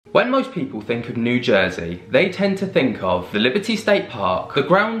When most people think of New Jersey, they tend to think of the Liberty State Park, the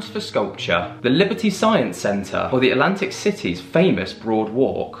grounds for sculpture, the Liberty Science Center, or the Atlantic City's famous Broad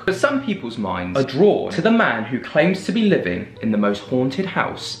Walk. But some people's minds are drawn to the man who claims to be living in the most haunted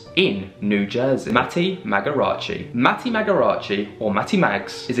house in New Jersey, Matty Magz. Matty Magz, or Matty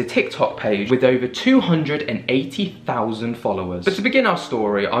Magz, is a TikTok page with over 280,000 followers. But to begin our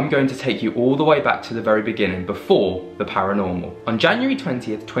story, I'm going to take you all the way back to the very beginning, before the paranormal. On January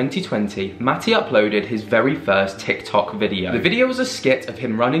 20th, 2020, Matty uploaded his very first TikTok video. The video was a skit of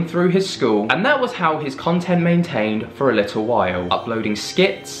him running through his school, and that was how his content maintained for a little while, uploading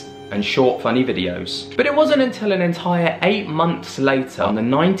skits and short funny videos. But it wasn't until an entire 8 months later, on the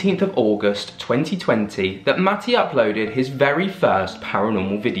 19th of August 2020, that Matty uploaded his very first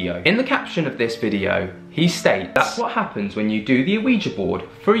paranormal video. In the caption of this video, he states, "That's what happens when you do the Ouija board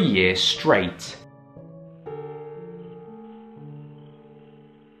for a year straight."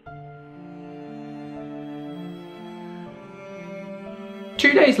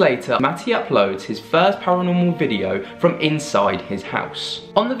 2 days later, Matty uploads his first paranormal video from inside his house.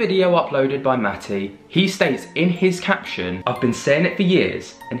 On the video uploaded by Matty, he states in his caption, "I've been saying it for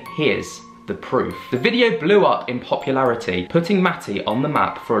years, and here's the proof." The video blew up in popularity, putting Matty on the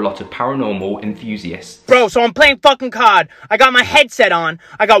map for a lot of paranormal enthusiasts. Bro, so I'm playing fucking COD. I got my headset on.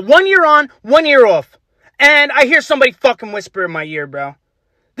 I got 1 ear on, 1 ear off. And I hear somebody fucking whisper in my ear, bro.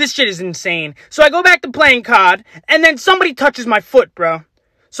 This shit is insane. So I go back to playing COD, and then somebody touches my foot, bro.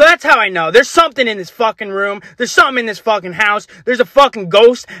 So that's how I know. There's something in this fucking room. There's something in this fucking house. There's a fucking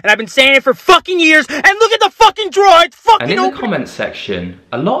ghost. And I've been saying it for fucking years. And look at the fucking drawer. It's fucking open. And in the comments section,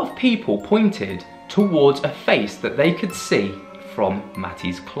 a lot of people pointed towards a face that they could see from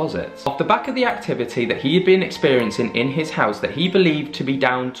Matty's closet. Off the back of the activity that he had been experiencing in his house that he believed to be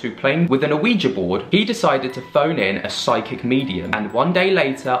down to playing with an Ouija board, he decided to phone in a psychic medium. And 1 day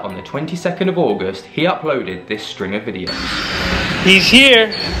later, on the 22nd of August, he uploaded this string of videos. He's here.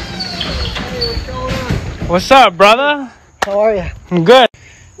 Hey, what's going on? What's up, brother? How are you? I'm good.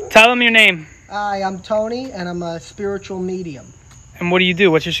 Tell them your name. Hi, I'm Tony, and I'm a spiritual medium. And what do you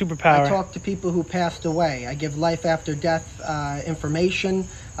do? What's your superpower? I talk to people who passed away. I give life after death information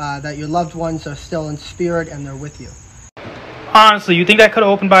that your loved ones are still in spirit and they're with you. Honestly, you think that could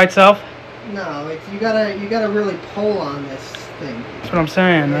have opened by itself? No, you gotta really pull on this thing. That's what I'm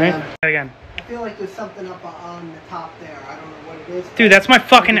saying, right? Again. I feel like there's something up on the top there. I don't know what it is. Dude, that's my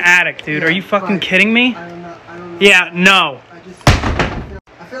fucking attic, dude. Yeah, Are you fucking right. kidding me? I don't know. Yeah, no.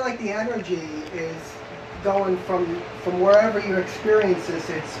 I feel like the energy is going from wherever you experience this,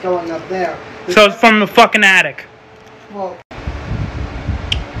 it's going up there. So it's from the fucking attic. Well,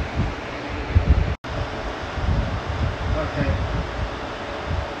 okay.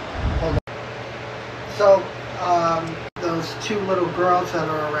 Hold on. So, those 2 little girls that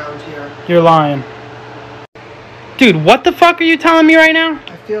are around here. You're lying. Dude, what the fuck are you telling me right now?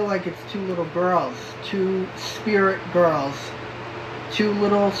 I feel like it's 2 little girls. 2 spirit girls. 2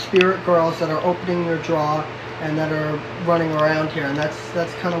 little spirit girls that are opening your drawer and that are running around here, and that's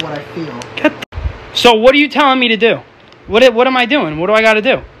kind of what I feel. So what are you telling me to do? What am I doing? What do I got to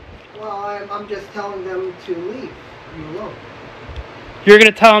do? Well, I'm just telling them to leave you alone. You're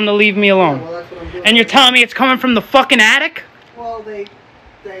gonna tell them to leave me alone. Yeah, well, that's what I'm doing. And you're telling me it's coming from the fucking attic? Well, they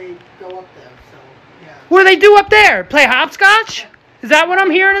go up there, so yeah. What do they do up there? Play hopscotch? Is that what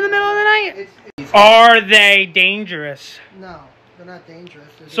I'm hearing in the middle of the night? Are they dangerous? No, they're not dangerous.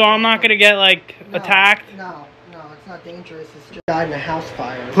 So I'm not gonna get like attacked? No, it's not dangerous. It's just died in a house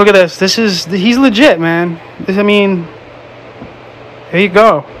fire. Look at this. He's legit, man. I mean, here you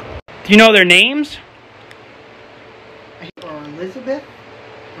go. Do you know their names? Or Elizabeth,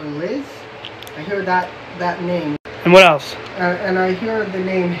 or Liz. I hear that name. And what else? And I hear the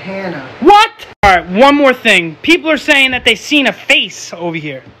name Hannah. What? All right, one more thing. People are saying that they've seen a face over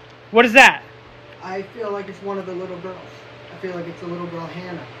here. What is that? I feel like it's one of the little girls. I feel like it's a little girl,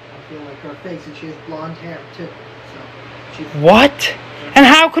 Hannah. I feel like her face, and she has blonde hair too. So she's. What? And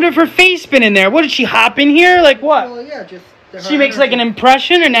how could have her face been in there? What, did she hop in here? Like what? Well, yeah, just. She makes like an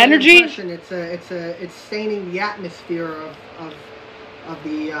impression, an energy. It's staining the atmosphere of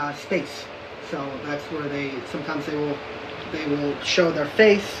the space. So that's where sometimes they will show their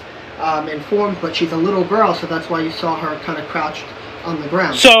face in form, but she's a little girl, so that's why you saw her kind of crouched on the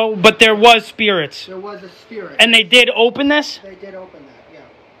ground. So, but there was spirits. There was a spirit. And they did open this? They did open that, yeah.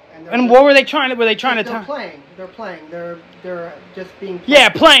 And what were they trying to? They're playing. They're just being played. Yeah,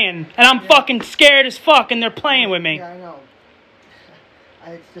 playing. And I'm fucking scared as fuck, and they're playing with me. Yeah, I know.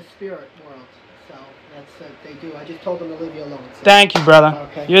 It's the spirit world, so that's what they do. I just told them to leave you alone. So. Thank you, brother.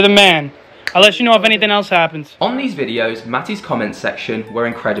 Okay. You're the man. I'll let you know if anything else happens. On these videos, Matty's comment section were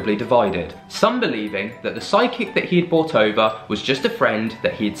incredibly divided. Some believing that the psychic that he had brought over was just a friend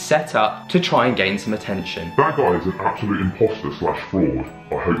that he had set up to try and gain some attention. That guy is an absolute imposter slash fraud.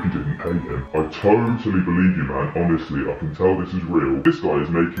 I hope you didn't pay him. I totally believe you, man. Honestly, I can tell this is real. This guy is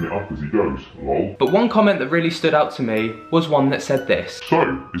making it up as he goes, lol. But one comment that really stood out to me was one that said this.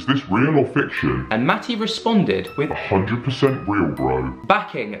 So, is this real or fiction? And Matty responded with 100% real, bro.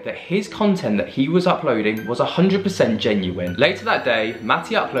 Backing that his content that he was uploading was 100% genuine. Later that day,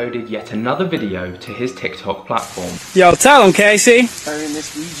 Matty uploaded yet another video to his TikTok platform. Yo, tell him, Casey. Burn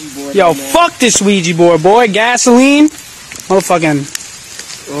this Ouija board. Yo, fuck this Ouija board, boy. Gasoline. Motherfucking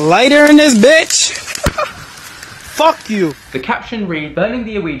lighter in this bitch. Fuck you. The caption read, burning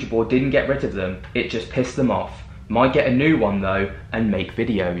the Ouija board didn't get rid of them, it just pissed them off. Might get a new one though, and make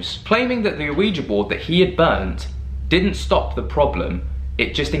videos. Claiming that the Ouija board that he had burnt didn't stop the problem,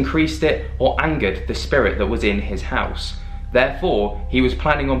 it just increased it or angered the spirit that was in his house. Therefore, he was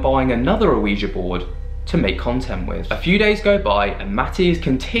planning on buying another Ouija board to make content with. A few days go by and Matty is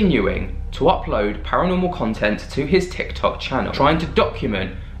continuing to upload paranormal content to his TikTok channel, trying to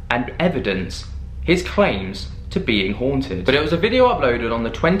document and evidence his claims to being haunted. But it was a video uploaded on the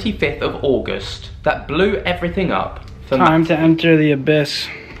 25th of August that blew everything up for Time to enter the abyss.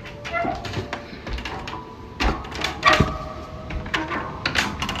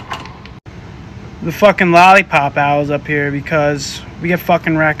 The fucking lollipop owl's up here because we get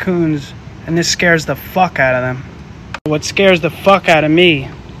fucking raccoons and this scares the fuck out of them. What scares the fuck out of me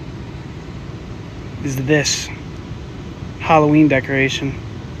is this Halloween decoration.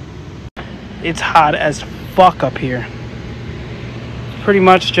 It's hot as fuck up here. It's pretty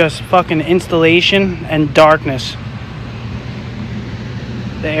much just fucking installation and darkness.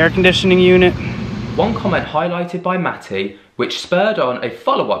 The air conditioning unit. one comment highlighted by Matty, which spurred on a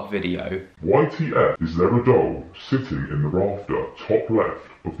follow-up video. YTF, is there a doll sitting in the rafter, top left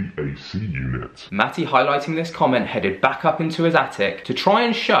of the AC unit? Matty highlighting this comment headed back up into his attic to try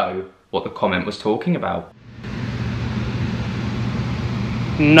and show what the comment was talking about.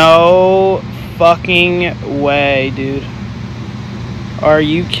 No fucking way, dude. Are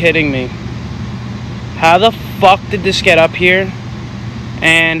you kidding me? How the fuck did this get up here?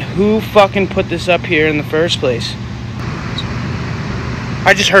 And who fucking put this up here in the first place?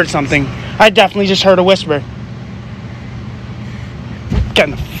 I just heard something. I definitely just heard a whisper. Get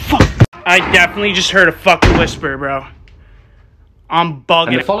in the fuck. I definitely just heard a fucking whisper, bro. I'm bugging.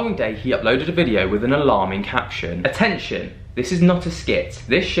 And the following day, he uploaded a video with an alarming caption. Attention, this is not a skit.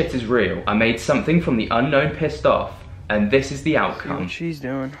 This shit is real. I made something from the unknown pissed off, and this is the outcome. See what she's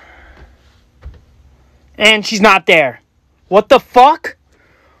doing. And she's not there. What the fuck?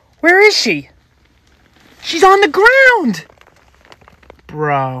 Where is she? She's on the ground!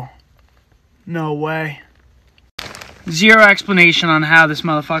 Bro. No way. Zero explanation on how this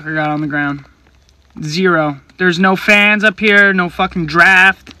motherfucker got on the ground. Zero. There's no fans up here, no fucking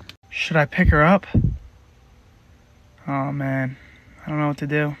draft. Should I pick her up? Oh man. I don't know what to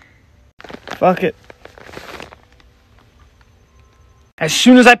do. Fuck it. As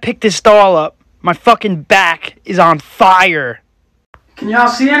soon as I pick this doll up, my fucking back is on fire. Can y'all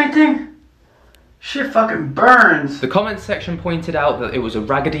see anything? Shit fucking burns. The comments section pointed out that it was a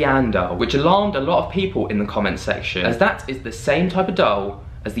Raggedy Ann doll, which alarmed a lot of people in the comments section, as that is the same type of doll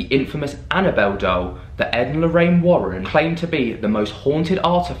as the infamous Annabelle doll that Ed and Lorraine Warren claimed to be the most haunted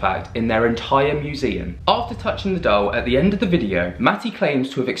artifact in their entire museum. After touching the doll at the end of the video, Matty claims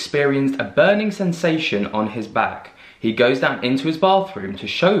to have experienced a burning sensation on his back. He goes down into his bathroom to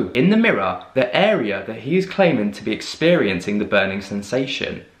show in the mirror the area that he is claiming to be experiencing the burning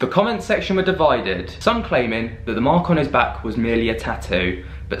sensation. The comment section were divided, some claiming that the mark on his back was merely a tattoo,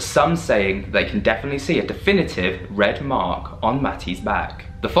 but some saying they can definitely see a definitive red mark on Matty's back.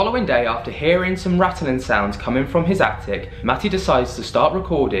 The following day, after hearing some rattling sounds coming from his attic, Matty decides to start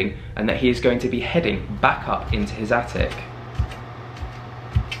recording and that he is going to be heading back up into his attic.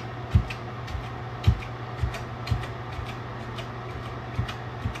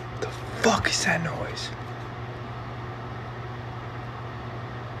 Fuck is that noise?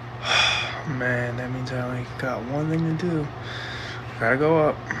 Man, that means I only got one thing to do. Gotta go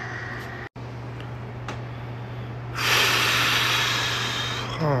up.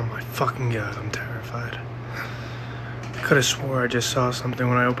 Oh my fucking god, I'm terrified. I could have swore I just saw something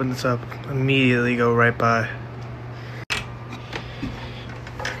when I opened this up. Immediately go right by.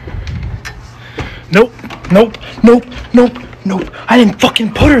 Nope, nope, nope, nope, nope. I didn't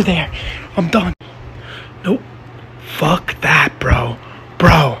fucking put her there. I'm done. Nope. Fuck that, bro.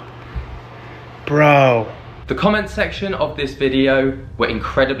 Bro. The The comment section of this video were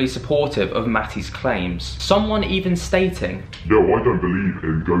incredibly supportive of Matty's claims. Someone even stating, "Yo, I don't believe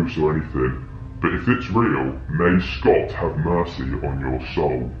in ghosts or anything, but if it's real, may Scott have mercy on your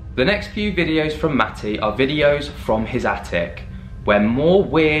soul." The next few videos from Matty are videos from his attic, where more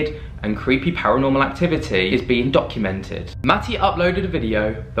weird and creepy paranormal activity is being documented. Matty uploaded a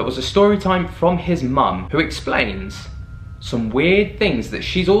video that was a story time from his mum, who explains some weird things that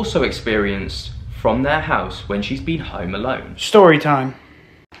she's also experienced from their house when she's been home alone. Story time.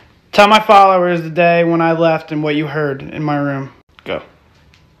 Tell my followers the day when I left and what you heard in my room. Go.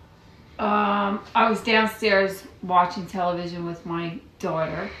 I was downstairs watching television with my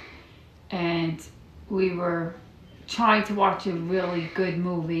daughter, and we were trying to watch a really good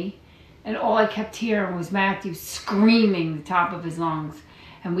movie, and all I kept hearing was Matthew screaming the top of his lungs,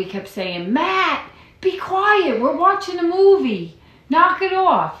 and we kept saying, "Matt, be quiet, we're watching a movie, knock it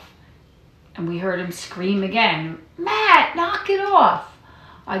off." And we heard him scream again, "Matt, knock it off."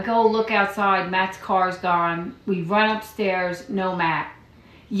 I go look outside, Matt's car's gone. We run upstairs, no Matt.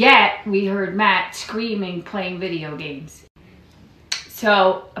 Yet we heard Matt screaming, playing video games.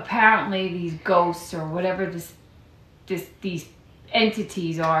 So apparently these ghosts, or whatever these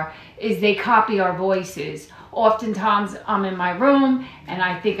entities are, is they copy our voices. Oftentimes I'm in my room and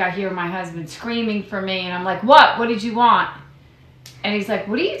I think I hear my husband screaming for me, and I'm like, "What? What did you want?" And he's like,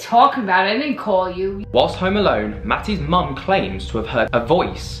 "What are you talking about? I didn't call you." Whilst home alone, Matty's mum claims to have heard a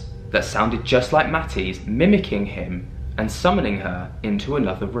voice that sounded just like Matty's, mimicking him and summoning her into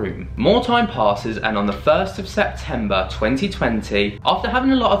another room. More time passes, and on the 1st of September 2020, after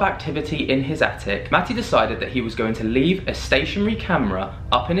having a lot of activity in his attic, Matty decided that he was going to leave a stationary camera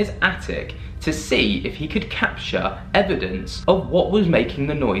up in his attic to see if he could capture evidence of what was making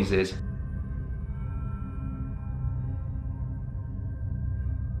the noises.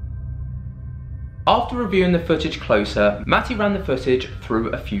 After reviewing the footage closer, Matty ran the footage through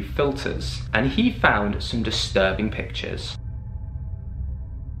a few filters, and he found some disturbing pictures.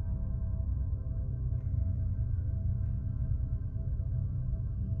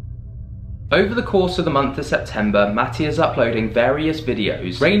 Over the course of the month of September, Matty is uploading various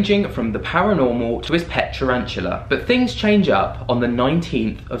videos ranging from the paranormal to his pet tarantula, but things change up on the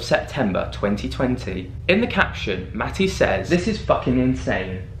 19th of September 2020. In the caption, Matty says, "This is fucking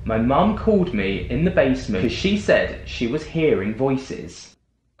insane. My mum called me in the basement because she said she was hearing voices."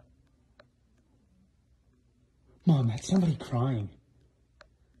 Mom, that's somebody crying.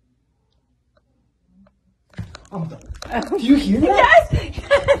 Oh, do you hear that?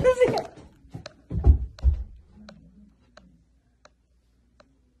 Yes!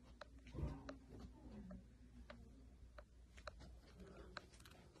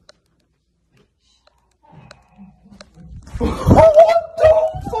 What the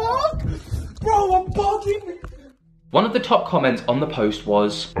fuck? Bro, I'm bugging. One of the top comments on the post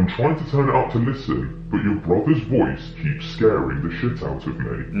was, "I'm trying to turn it up to listen, but your brother's voice keeps scaring the shit out of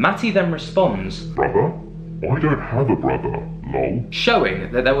me." Matty then responds, "Brother? I don't have a brother, lol."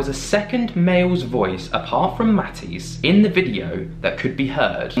 showing that there was a second male's voice apart from Matty's in the video that could be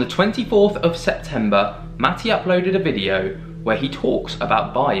heard. On the 24th of September, Matty uploaded a video where he talks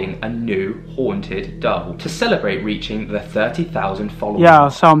about buying a new haunted doll to celebrate reaching the 30,000 followers. Yeah,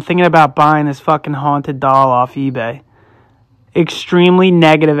 so I'm thinking about buying this fucking haunted doll off eBay. Extremely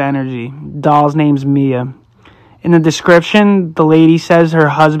negative energy. Doll's name's Mia. In the description, the lady says her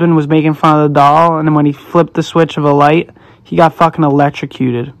husband was making fun of the doll, and then when he flipped the switch of a light, he got fucking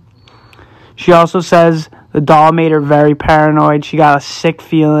electrocuted. She also says the doll made her very paranoid. She got a sick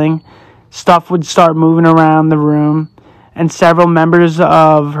feeling. Stuff would start moving around the room, and several members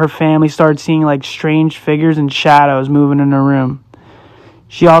of her family started seeing like strange figures and shadows moving in her room.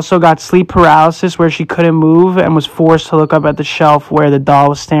 She also got sleep paralysis where she couldn't move and was forced to look up at the shelf where the doll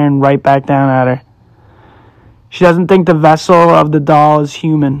was staring right back down at her. She doesn't think the vessel of the doll is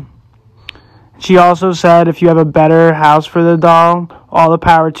human. She also said if you have a better house for the doll, all the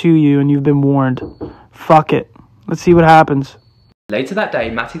power to you, and you've been warned. Fuck it. Let's see what happens. Later that day,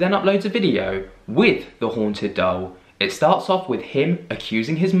 Matty then uploads a video with the haunted doll. It starts off with him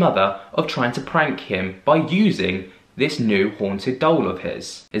accusing his mother of trying to prank him by using this new haunted doll of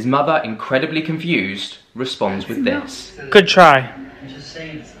his. His mother, incredibly confused, responds with this. Good try.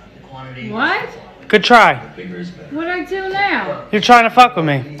 What? Good try. What'd I do now? You're trying to fuck with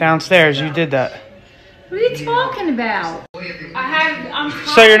me downstairs. You did that. What are you talking about? I'm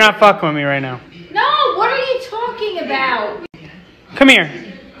So you're not fucking with me right now. No, what are you talking about? Come here.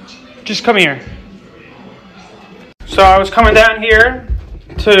 Just come here. So I was coming down here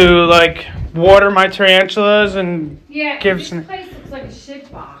to like water my tarantulas and Yeah, give this some. place looks like a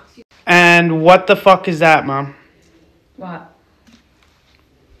shit box. And what the fuck is that, Mom? What?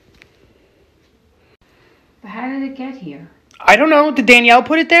 But how did it get here? I don't know. Did Danielle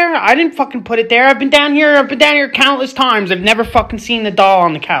put it there? I didn't fucking put it there. I've been down here countless times. I've never fucking seen the doll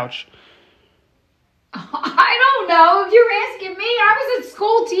on the couch. I don't know. If you're asking me, I was at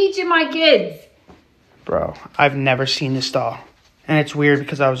school teaching my kids. Bro, I've never seen this doll. And it's weird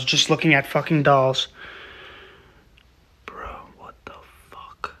because I was just looking at fucking dolls. Bro, what the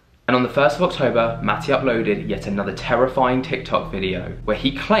fuck? And on the 1st of October, Matty uploaded yet another terrifying TikTok video where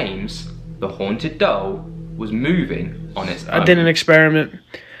he claims the haunted doll was moving on its own. I did an experiment.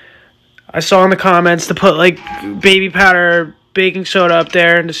 I saw in the comments to put like baby powder, baking soda up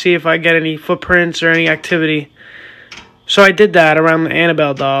there to see if I get any footprints or any activity. So I did that around the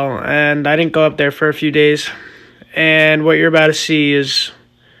Annabelle doll, and I didn't go up there for a few days. And what you're about to see is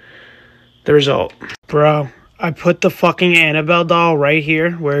the result. Bro, I put the fucking Annabelle doll right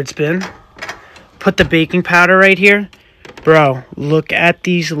here where it's been. Put the baking powder right here. Bro, look at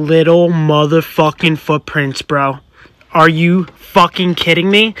these little motherfucking footprints, bro. Are you fucking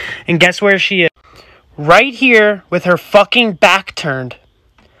kidding me? And guess where she is? Right here with her fucking back turned.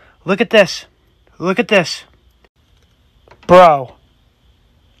 Look at this. Look at this. Bro.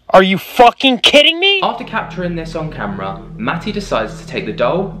 Are you fucking kidding me? After capturing this on camera, Matty decides to take the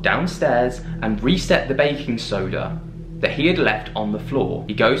doll downstairs and reset the baking soda that he had left on the floor.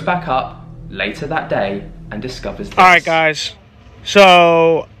 He goes back up later that day and discovers this. Alright guys,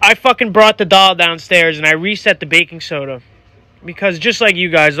 so I fucking brought the doll downstairs and I reset the baking soda. Because just like you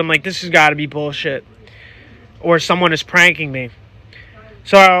guys, I'm like, this has got to be bullshit. Or someone is pranking me.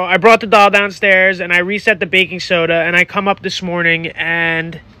 So I brought the doll downstairs and I reset the baking soda and I come up this morning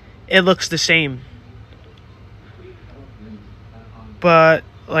and it looks the same. But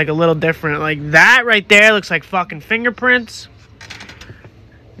like a little different. Like that right there looks like fucking fingerprints.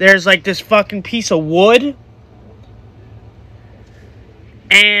 There's like this fucking piece of wood.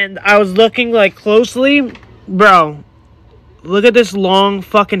 And I was looking like closely. Bro, look at this long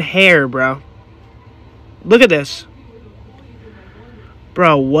fucking hair, bro. Look at this.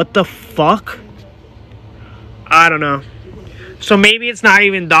 Bro, what the fuck? I don't know. So maybe it's not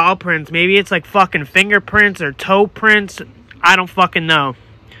even doll prints. Maybe it's like fucking fingerprints or toe prints. I don't fucking know.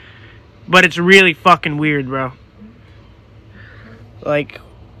 But it's really fucking weird, bro. Like,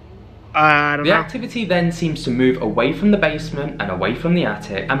 I don't know. The activity then seems to move away from the basement and away from the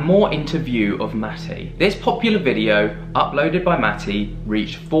attic and more into view of Matty. This popular video, uploaded by Matty,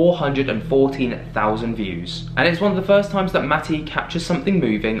 reached 414,000 views. And it's one of the first times that Matty captures something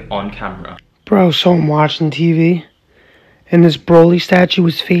moving on camera. Bro, so I'm watching TV, and this Broly statue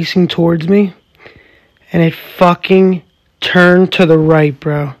was facing towards me, and it fucking turned to the right,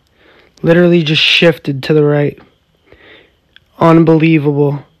 bro. Literally just shifted to the right.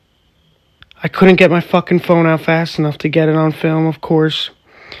 Unbelievable. I couldn't get my fucking phone out fast enough to get it on film, of course.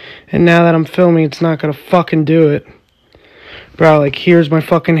 And now that I'm filming, it's not gonna fucking do it. Bro, like, here's my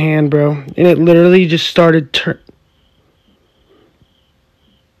fucking hand, bro. And it literally just started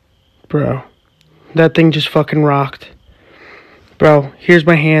Bro. That thing just fucking rocked. Bro, here's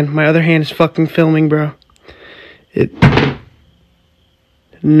my hand. My other hand is fucking filming, bro.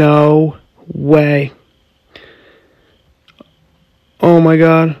 No way. Oh my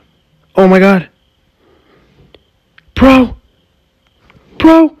god. Oh my god. Bro.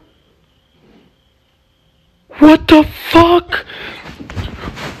 Bro. What the fuck?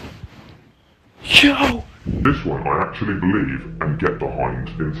 Yo. This one I actually believe and get behind.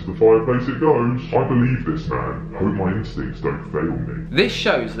 Into the fireplace it goes. I believe this man. Hope my instincts don't fail me. This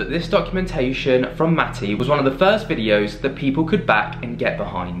shows that this documentation from Matty was one of the first videos that people could back and get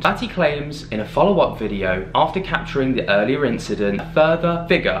behind. Matty claims in a follow-up video, after capturing the earlier incident, a further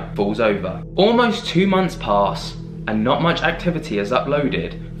figure falls over. Almost 2 months pass and not much activity is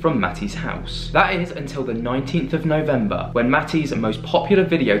uploaded from Matty's house. That is until the 19th of November, when Matty's most popular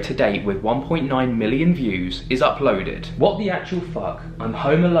video to date with 1.9 million views is uploaded. What the actual fuck? I'm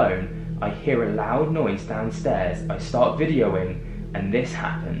home alone, I hear a loud noise downstairs, I start videoing, and this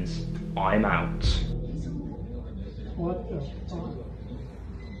happens. I'm out. What the fuck?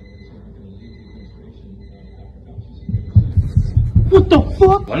 What the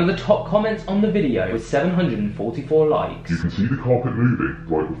fuck? One of the top comments on the video with 744 likes. You can see the carpet moving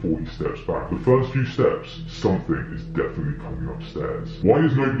right before he steps back. The first few steps, something is definitely coming upstairs. Why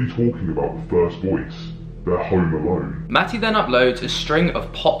is nobody talking about the first voice? They're home alone. Matty then uploads a string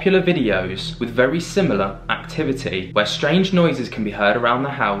of popular videos with very similar activity, where strange noises can be heard around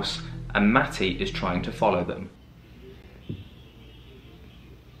the house and Matty is trying to follow them.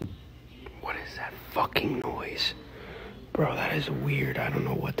 What is that fucking noise? Bro, that is weird. I don't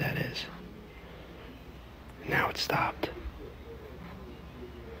know what that is. Now it stopped.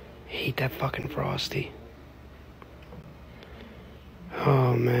 Hate that fucking Frosty.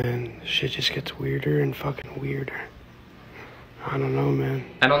 Oh man, shit just gets weirder and fucking weirder. I don't know, man.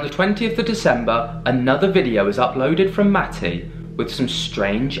 And on the 20th of December, another video is uploaded from Matty with some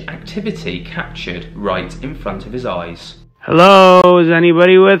strange activity captured right in front of his eyes. Hello, is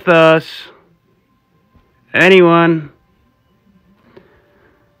anybody with us? Anyone?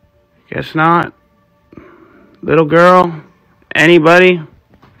 Guess not. Little girl? Anybody?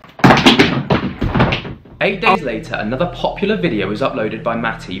 8 days later, another popular video is uploaded by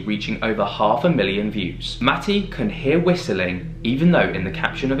Matty, reaching over 500,000 views. Matty can hear whistling, even though in the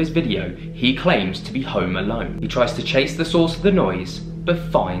caption of his video, he claims to be home alone. He tries to chase the source of the noise, but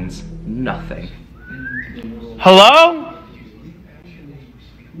finds nothing. Hello?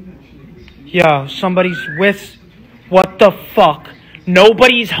 Yo, somebody's with... What the fuck?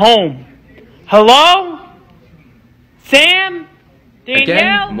 Nobody's home. Hello? Sam?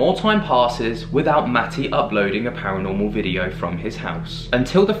 Danielle? Again, more time passes without Matty uploading a paranormal video from his house.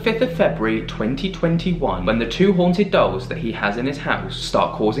 Until the 5th of February 2021, when the 2 haunted dolls that he has in his house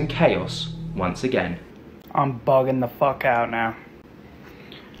start causing chaos once again. I'm bugging the fuck out now.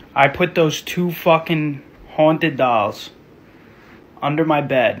 I put those 2 fucking haunted dolls under my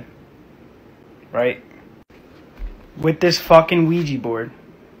bed. Right? With this fucking Ouija board.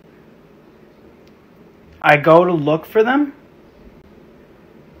 I go to look for them.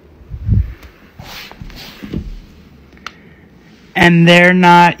 And they're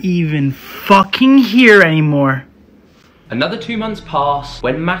not even fucking here anymore. Another 2 months pass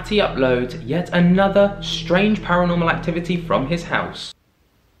when Matty uploads yet another strange paranormal activity from his house.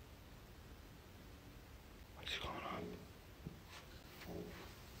 What's going on?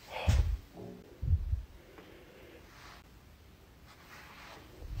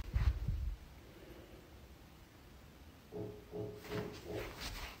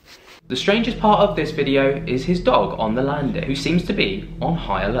 The strangest part of this video is his dog on the landing, who seems to be on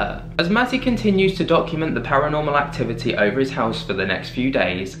high alert. As Matty continues to document the paranormal activity over his house for the next few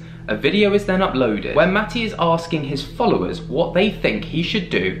days, a video is then uploaded where Matty is asking his followers what they think he should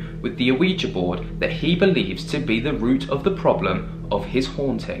do with the Ouija board that he believes to be the root of the problem of his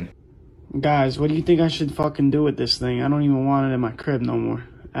haunting. Guys, what do you think I should fucking do with this thing? I don't even want it in my crib no more.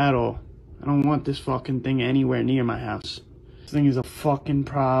 At all. I don't want this fucking thing anywhere near my house. This thing is a fucking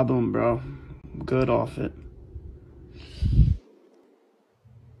problem, bro. I'm good off it.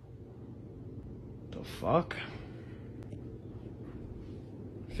 The fuck?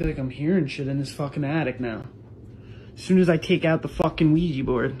 I feel like I'm hearing shit in this fucking attic now. As soon as I take out the fucking Ouija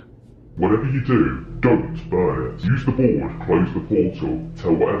board. Whatever you do, don't burn it. Use the board, close the portal,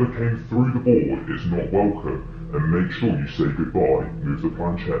 tell whatever came through the board is not welcome, and make sure you say goodbye. Move the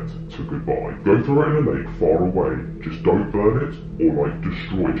planchette to goodbye. Go throw it in a lake far away. Just don't burn it or like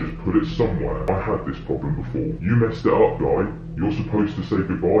destroy it. Just put it somewhere. I had this problem before. You messed it up, guy. You're supposed to say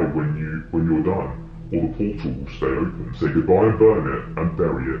goodbye when you're done, or the portal will stay open. Say goodbye and burn it and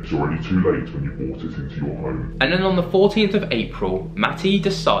bury it. It's already too late when you brought it into your home. And then on the 14th of April, Matty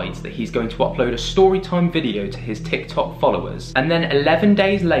decides that he's going to upload a storytime video to his TikTok followers. And then 11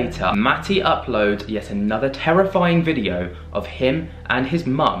 days later, Matty uploads yet another terrifying video of him and his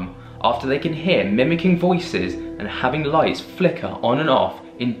mum after they can hear mimicking voices and having lights flicker on and off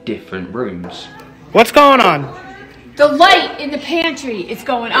in different rooms. What's going on? The light in the pantry is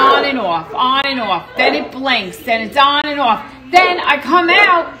going on and off, then it blinks, then it's on and off. Then I come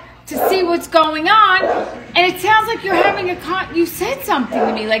out to see what's going on, and it sounds like you're having you said something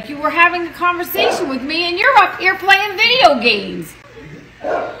to me, like you were having a conversation with me, and you're up here playing video games.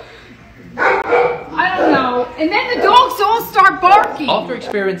 I don't know. And then the dogs all start barking. After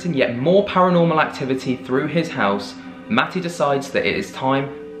experiencing yet more paranormal activity through his house, Matty decides that it is time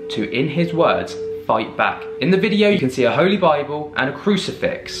to, in his words, fight back. In the video, you can see a Holy Bible and a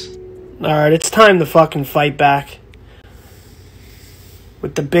crucifix. Alright, it's time to fucking fight back.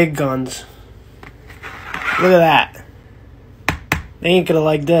 With the big guns. Look at that. They ain't gonna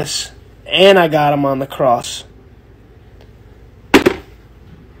like this. And I got him on the cross.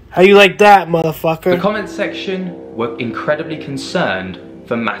 How you like that, motherfucker? The comment section were incredibly concerned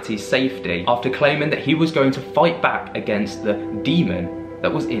for Matty's safety after claiming that he was going to fight back against the demon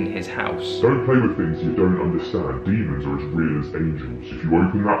that was in his house. Don't play with things you don't understand. Demons are as real as angels. If you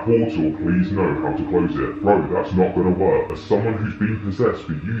open that portal, please know how to close it. Bro, that's not gonna work. As someone who's been possessed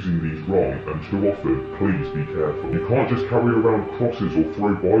for using these wrong and too often, please be careful. You can't just carry around crosses or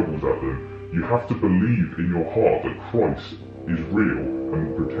throw Bibles at them. You have to believe in your heart that Christ is real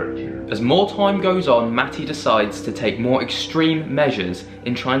and will protect you. As more time goes on, Matty decides to take more extreme measures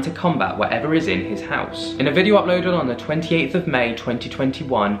in trying to combat whatever is in his house. In a video uploaded on the 28th of May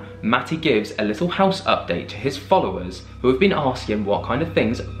 2021, Matty gives a little house update to his followers who have been asking what kind of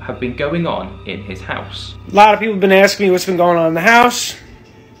things have been going on in his house. A lot of people have been asking me what's been going on in the house.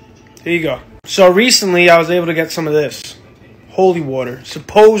 Here you go. So recently I was able to get some of this holy water,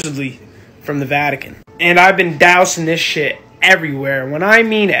 supposedly from the Vatican. And I've been dousing this shit everywhere. When I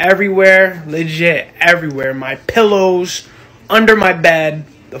mean everywhere, legit everywhere. My pillows, under my bed,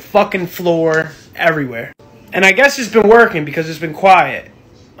 the fucking floor, everywhere. And I guess it's been working because it's been quiet.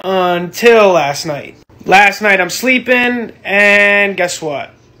 Until last night. Last night I'm sleeping and guess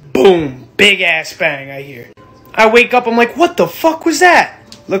what? Boom. Big ass bang I hear. I wake up, I'm like, what the fuck was that?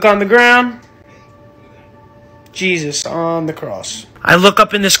 Look on the ground. Jesus on the cross. I look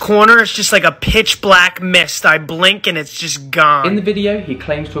up in this corner, it's just like a pitch black mist. I blink and it's just gone. In the video, he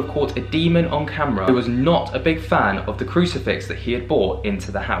claims to have caught a demon on camera who was not a big fan of the crucifix that he had brought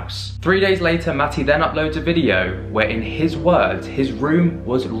into the house. 3 days later, Matty then uploads a video where, in his words, his room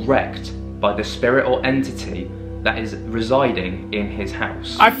was wrecked by the spirit or entity that is residing in his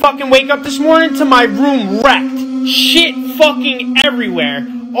house. I fucking wake up this morning to my room wrecked. Shit fucking everywhere.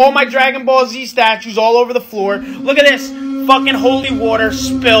 All my Dragon Ball Z statues all over the floor. Look at this. Fucking holy water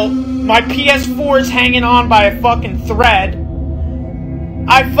spilt. My PS4 is hanging on by a fucking thread.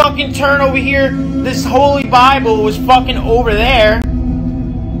 I fucking turn over here. This holy Bible was fucking over there.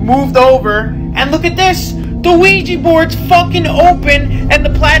 Moved over. And look at this. The Ouija board's fucking open and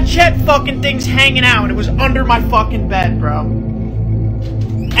the planchette fucking thing's hanging out. It was under my fucking bed, bro.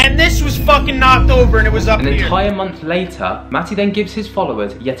 And this was fucking knocked over and it was up here. An entire month later, Matty then gives his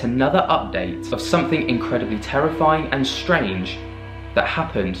followers yet another update of something incredibly terrifying and strange that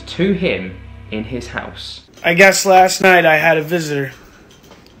happened to him in his house. I guess last night I had a visitor.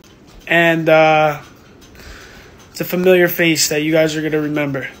 And it's a familiar face that you guys are going to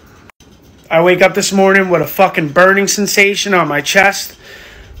remember. I wake up this morning with a fucking burning sensation on my chest.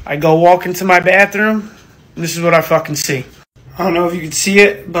 I go walk into my bathroom. And this is what I fucking see. I don't know if you can see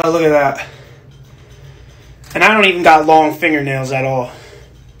it, but look at that. And I don't even got long fingernails at all.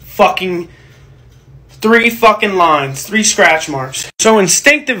 Fucking 3 fucking lines, 3 scratch marks. So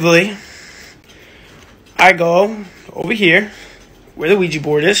instinctively, I go over here where the Ouija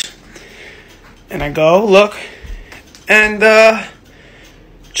board is. And I go, look, and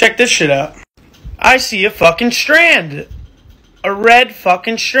check this shit out. I see a fucking strand. A red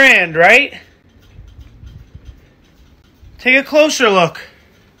fucking strand, right? Take a closer look.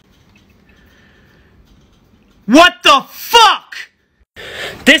 What the fuck?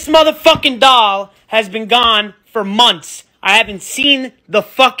 This motherfucking doll has been gone for months. I haven't seen the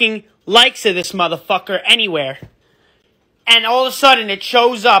fucking likes of this motherfucker anywhere. And all of a sudden it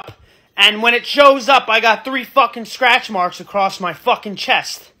shows up. And when it shows up, I got 3 fucking scratch marks across my fucking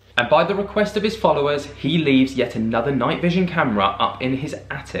chest. And by the request of his followers, he leaves yet another night vision camera up in his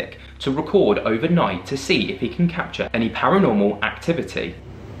attic to record overnight to see if he can capture any paranormal activity.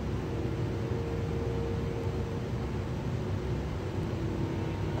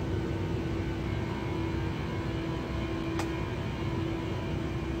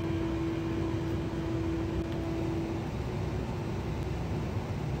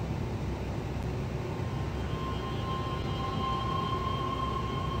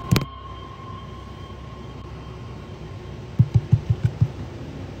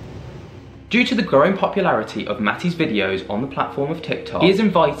 Due to the growing popularity of Matty's videos on the platform of TikTok, he is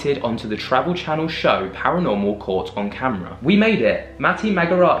invited onto the travel channel show Paranormal Caught on Camera. We made it, Matty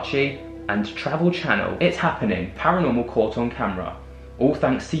Magz and Travel Channel. It's happening, Paranormal Caught on Camera. All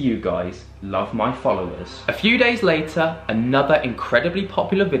thanks to you guys, love my followers. A few days later, another incredibly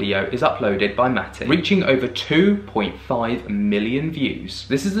popular video is uploaded by Matty, reaching over 2.5 million views.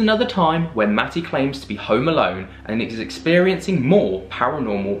 This is another time when Matty claims to be home alone and is experiencing more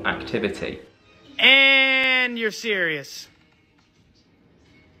paranormal activity. And you're serious.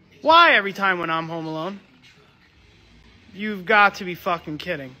 Why every time when I'm home alone? You've got to be fucking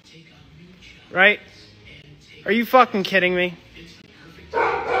kidding. Right? Are you fucking kidding me?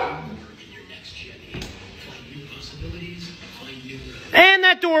 And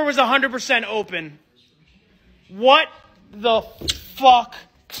that door was 100% open. What the fuck?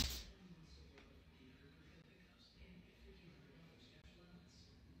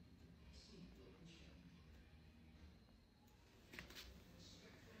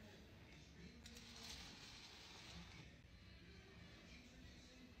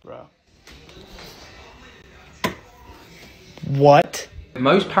 Bro. What?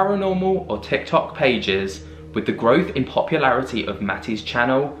 Most paranormal or TikTok pages With the growth in popularity of Matty's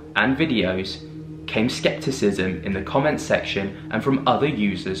channel and videos, came skepticism in the comments section and from other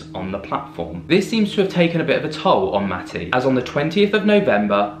users on the platform. This seems to have taken a bit of a toll on Matty, as on the 20th of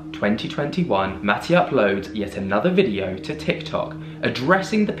November 2021, Matty uploads yet another video to TikTok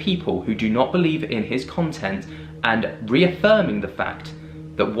addressing the people who do not believe in his content and reaffirming the fact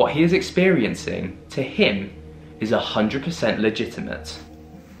that what he is experiencing to him is 100% legitimate.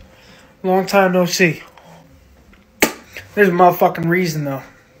 Long time no see. There's a motherfucking reason though.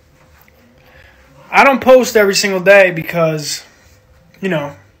 I don't post every single day because, you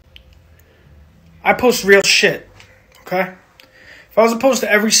know, I post real shit, okay? If I was to post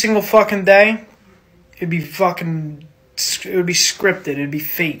every single fucking day, it would be scripted, it'd be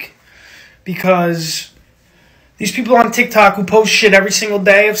fake. Because these people on TikTok who post shit every single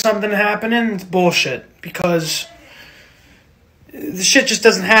day of something happening, it's bullshit. Because the shit just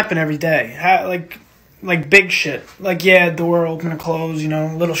doesn't happen every day. Like big shit. Like, yeah, door open and close, you know,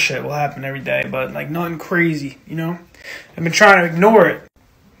 little shit will happen every day, but like nothing crazy, you know? I've been trying to ignore it,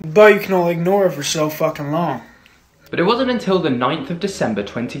 but you can only ignore it for so fucking long. But it wasn't until the 9th of December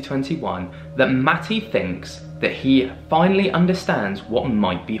 2021 that Matty thinks that he finally understands what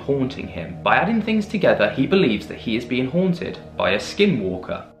might be haunting him. By adding things together, he believes that he is being haunted by a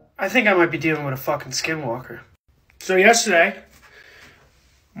skinwalker. I think I might be dealing with a fucking skinwalker. So yesterday,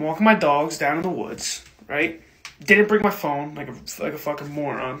 I'm walking my dogs down in the woods, right? Didn't bring my phone, like a fucking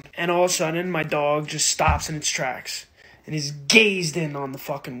moron. And all of a sudden, my dog just stops in its tracks. And he's gazed in on the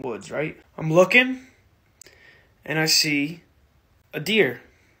fucking woods, right? I'm looking, and I see a deer.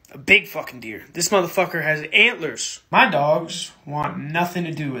 A big fucking deer. This motherfucker has antlers. My dogs want nothing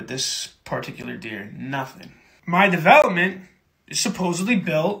to do with this particular deer. Nothing. My development is supposedly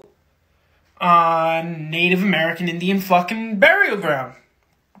built on Native American Indian fucking burial ground.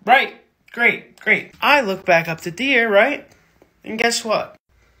 Right. Great. I look back up the deer, right? And guess what?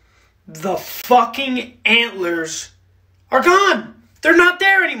 The fucking antlers are gone. They're not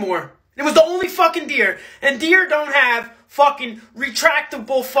there anymore. It was the only fucking deer. And deer don't have fucking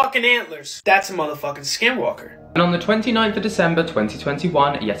retractable fucking antlers. That's a motherfucking skinwalker. And on the 29th of December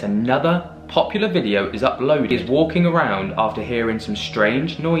 2021, yet another popular video is uploaded. He's walking around after hearing some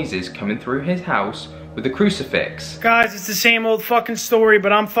strange noises coming through his house with a crucifix. Guys, it's the same old fucking story,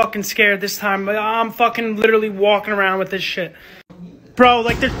 but I'm fucking scared this time. I'm fucking literally walking around with this shit. Bro,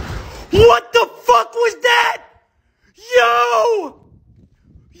 like there's... What the fuck was that?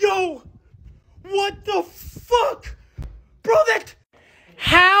 Yo! What the fuck? Bro, that...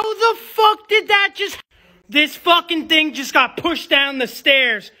 How the fuck did that just... This fucking thing just got pushed down the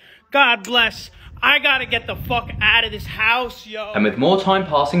stairs. God bless. I gotta get the fuck out of this house, yo. And with more time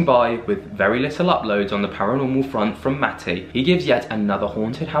passing by, with very little uploads on the paranormal front from Matty, he gives yet another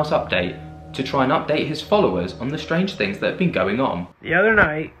haunted house update to try and update his followers on the strange things that have been going on. The other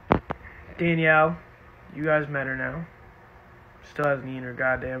night, Danielle, you guys met her now. Still hasn't eaten her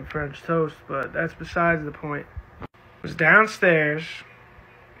goddamn French toast, but that's besides the point. Was downstairs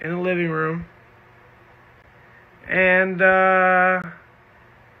in the living room, and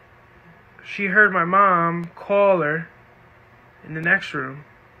she heard my mom call her in the next room.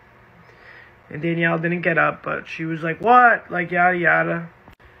 And Danielle didn't get up, but she was like, what? Like, yada yada.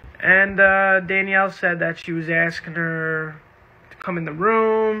 And Danielle said that she was asking her to come in the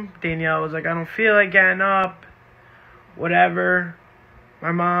room. Danielle was like, I don't feel like getting up. Whatever.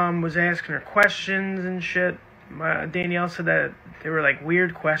 My mom was asking her questions and shit. Danielle said that they were like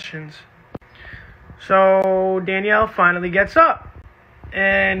weird questions. So Danielle finally gets up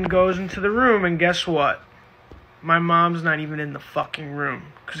and goes into the room, and guess what? My mom's not even in the fucking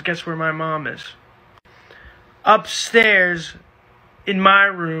room. Because guess where my mom is? Upstairs in my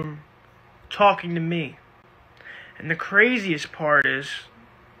room talking to me. And the craziest part is,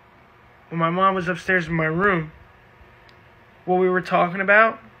 when my mom was upstairs in my room, what we were talking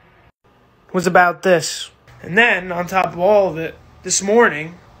about was about this. And then, on top of all of it, this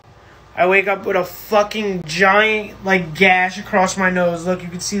morning, I wake up with a fucking giant, like, gash across my nose. Look, you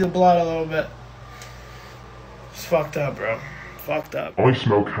can see the blood a little bit. It's fucked up, bro. Fucked up. I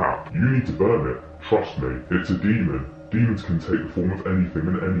smell cat. You need to burn it. Trust me, it's a demon. Demons can take the form of anything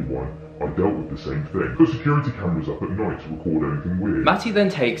and anyone. I dealt with the same thing. Put security cameras up at night to record anything weird. Matty then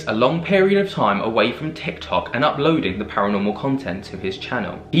takes a long period of time away from TikTok and uploading the paranormal content to his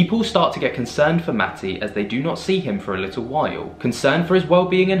channel. People start to get concerned for Matty as they do not see him for a little while. Concerned for his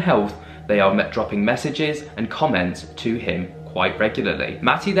well-being and health, they are dropping messages and comments to him quite regularly.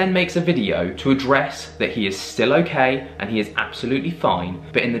 Matty then makes a video to address that he is still okay and he is absolutely fine,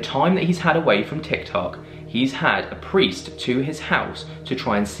 but in the time that he's had away from TikTok, he's had a priest to his house to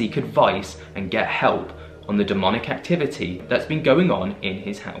try and seek advice and get help on the demonic activity that's been going on in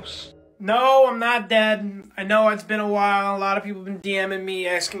his house. No, I'm not dead. I know it's been a while. A lot of people have been DMing me,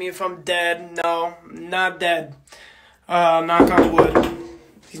 asking me if I'm dead. No, I'm not dead. Knock on wood.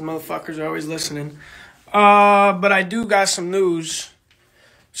 These motherfuckers are always listening. But I do got some news.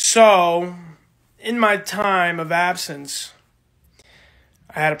 So, in my time of absence,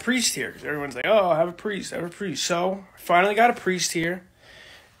 I had a priest here. Because everyone's like, oh, I have a priest. So, I finally got a priest here.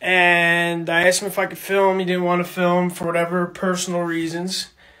 And I asked him if I could film. He didn't want to film for whatever personal reasons.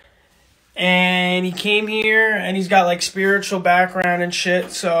 And he came here, and he's got, like, spiritual background and shit.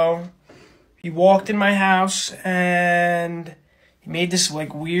 So, he walked in my house, and he made this,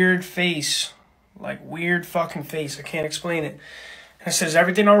 like, weird face. Like, weird fucking face. I can't explain it. And I said, is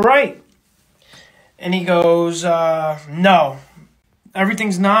everything all right? And he goes, no,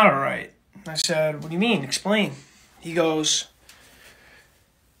 everything's not all right. I said, what do you mean? Explain. He goes,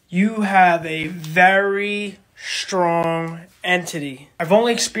 you have a very strong entity. I've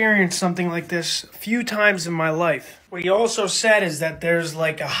only experienced something like this a few times in my life. What he also said is that there's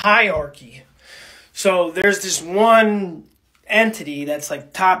like a hierarchy. So there's this one entity that's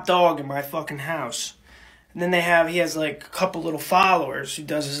like top dog in my fucking house. And then he has like a couple little followers who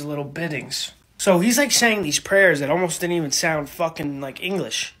does his little biddings. So he's like saying these prayers that almost didn't even sound fucking like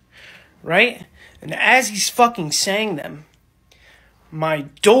English, right? And as he's fucking saying them, my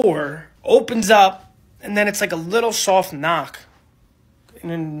door opens up, and then it's like a little soft knock. And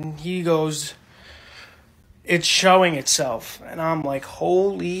then he goes, it's showing itself. And I'm like,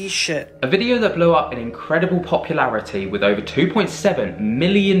 holy shit. A video that blew up in incredible popularity with over 2.7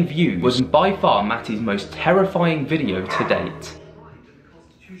 million views was by far Matty's most terrifying video to date.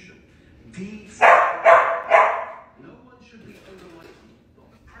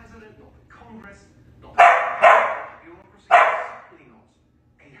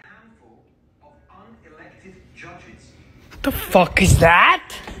 What the fuck is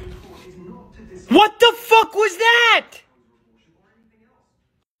that? What the fuck was that?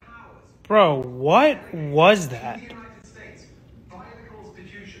 Bro, what was that?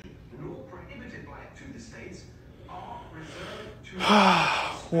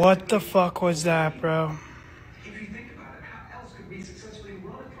 What the fuck was that, bro? If you think about it, how else could we successfully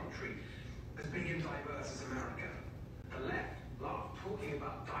run a country as big and diverse as America? The left love talking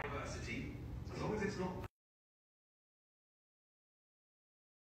about diversity as long as it's not.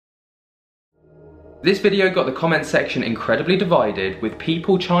 This video got the comment section incredibly divided, with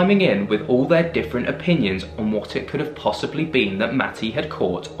people chiming in with all their different opinions on what it could have possibly been that Matty had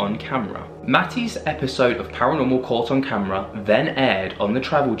caught on camera. Matty's episode of Paranormal Caught on Camera then aired on the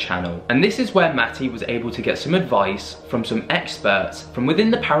Travel Channel, and this is where Matty was able to get some advice from some experts from within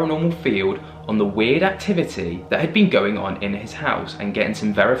the paranormal field on the weird activity that had been going on in his house, and getting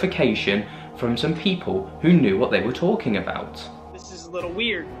some verification from some people who knew what they were talking about. This is a little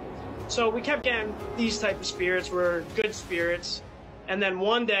weird. So we kept getting these type of spirits, were good spirits, and then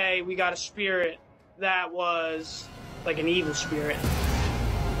one day we got a spirit that was like an evil spirit.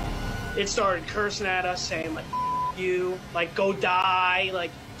 It started cursing at us, saying like, F you, like go die,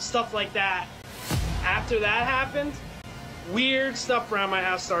 like stuff like that. After that happened, weird stuff around my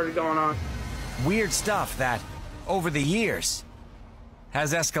house started going on. Weird stuff that, over the years,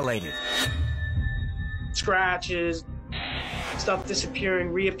 has escalated. Scratches, stuff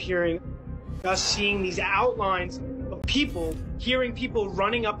disappearing, reappearing, us seeing these outlines of people, hearing people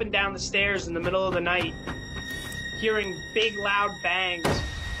running up and down the stairs in the middle of the night, hearing big loud bangs,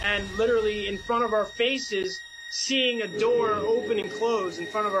 and literally in front of our faces, seeing a door open and close in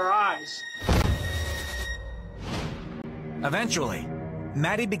front of our eyes. Eventually,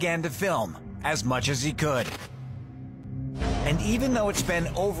 Matty began to film as much as he could. And even though it's been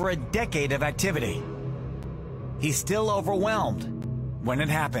over a decade of activity, he's still overwhelmed when it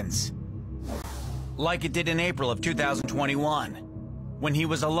happens. Like it did in April of 2021, when he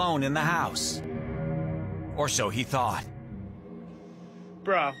was alone in the house. Or so he thought.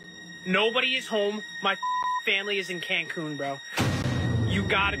 Bro, nobody is home. My family is in Cancun, bro. You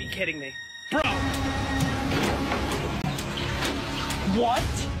gotta be kidding me. Bro! What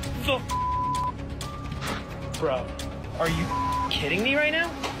the Bro, are you kidding me right now?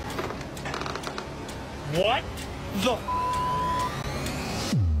 What the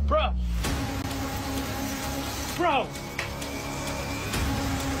Bro! Bro!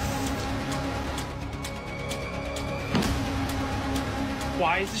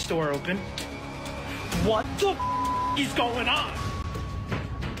 Why is this door open? What the is going on?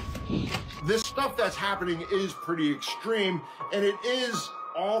 This stuff that's happening is pretty extreme, and it is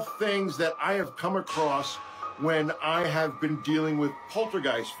all things that I have come across when I have been dealing with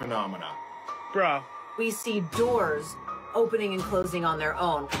poltergeist phenomena. Bro, We see doors opening and closing on their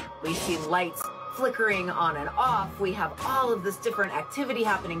own. We see lights flickering on and off. We have all of this different activity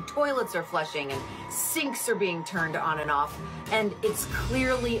happening. Toilets are flushing and sinks are being turned on and off. And it's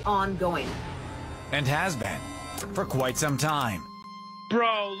clearly ongoing. And has been for quite some time.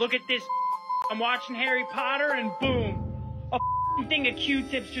 Bro, look at this. I'm watching Harry Potter and boom, a thing of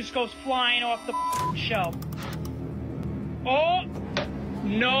Q-tips just goes flying off the shelf. Oh,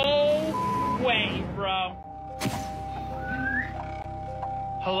 no way, bro.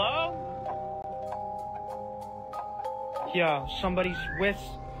 Hello? Yo, somebody's with,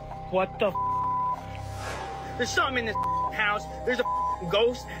 what the There's something in this house. There's a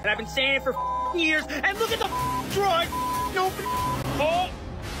ghost, and I've been saying it for years, and look at the drawing. Oh!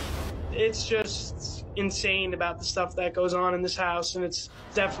 It's just insane about the stuff that goes on in this house, and it's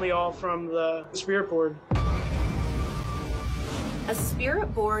definitely all from the spirit board. A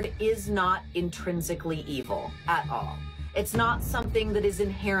spirit board is not intrinsically evil at all. It's not something that is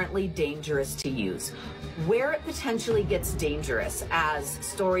inherently dangerous to use. Where it potentially gets dangerous, as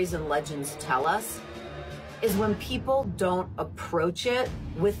stories and legends tell us, is when people don't approach it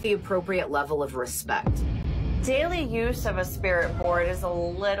with the appropriate level of respect. Daily use of a spirit board is a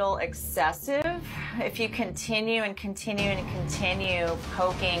little excessive. If you continue and continue and continue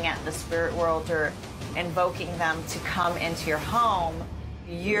poking at the spirit world or invoking them to come into your home,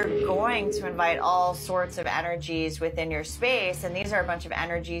 you're going to invite all sorts of energies within your space, and these are a bunch of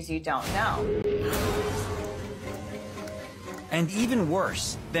energies you don't know. And even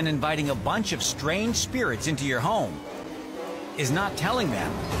worse than inviting a bunch of strange spirits into your home is not telling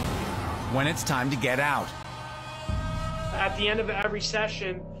them when it's time to get out. At the end of every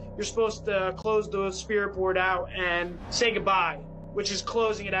session, you're supposed to close the spirit board out and say goodbye, which is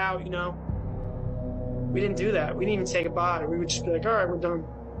closing it out, you know. We didn't do that. We didn't even say goodbye. We would just be like, all right, we're done.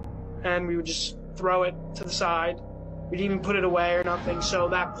 And we would just throw it to the side. We didn't even put it away or nothing. So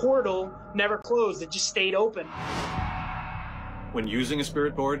that portal never closed. It just stayed open. When using a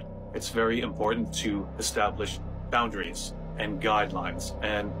spirit board, it's very important to establish boundaries and guidelines.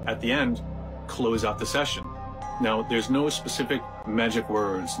 And at the end, close out the session. Now, there's no specific magic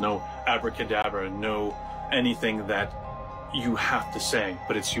words, no abracadabra, no anything that you have to say,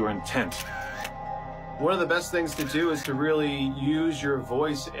 but it's your intent. One of the best things to do is to really use your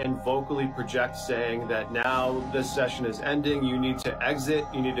voice and vocally project, saying that now this session is ending, you need to exit,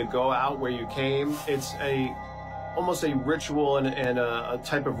 you need to go out where you came. It's almost a ritual and a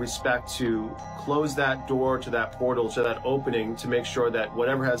type of respect to close that door to that portal, to that opening, to make sure that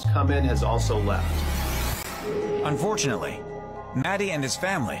whatever has come in has also left. Unfortunately, Matty and his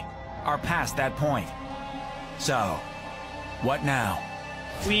family are past that point. So, what now?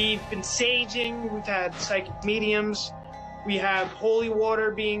 We've been saging, we've had psychic mediums, we have holy water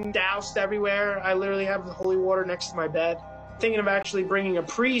being doused everywhere. I literally have the holy water next to my bed. Thinking of actually bringing a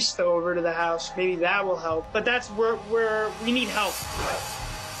priest over to the house. Maybe that will help. But that's where we need help.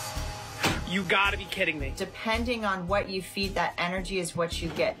 You gotta be kidding me. Depending on what you feed that energy is what you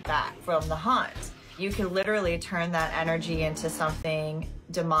get back from the hunt. You can literally turn that energy into something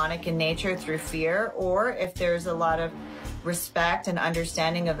demonic in nature through fear, or if there's a lot of respect and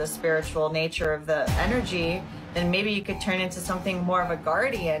understanding of the spiritual nature of the energy, then maybe you could turn into something more of a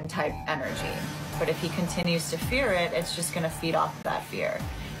guardian type energy. But if he continues to fear it, it's just going to feed off of that fear.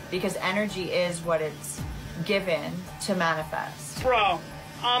 Because energy is what it's given to manifest. Bro,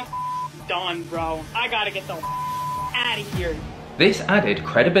 I'm done, bro. I gotta get the out of here. This added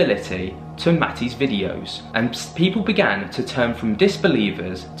credibility to Matty's videos, and people began to turn from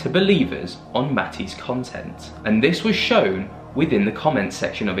disbelievers to believers on Matty's content. And this was shown within the comments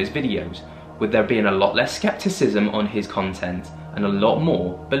section of his videos, with there being a lot less skepticism on his content and a lot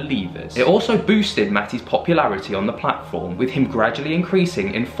more believers. It also boosted Matty's popularity on the platform, with him gradually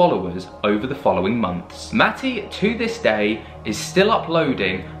increasing in followers over the following months. Matty, to this day, is still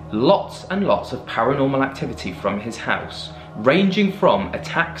uploading lots and lots of paranormal activity from his house, ranging from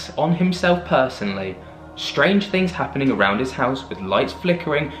attacks on himself personally, strange things happening around his house with lights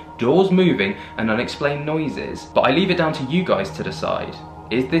flickering, doors moving, and unexplained noises. But I leave it down to you guys to decide.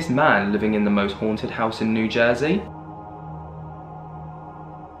 Is this man living in the most haunted house in New Jersey?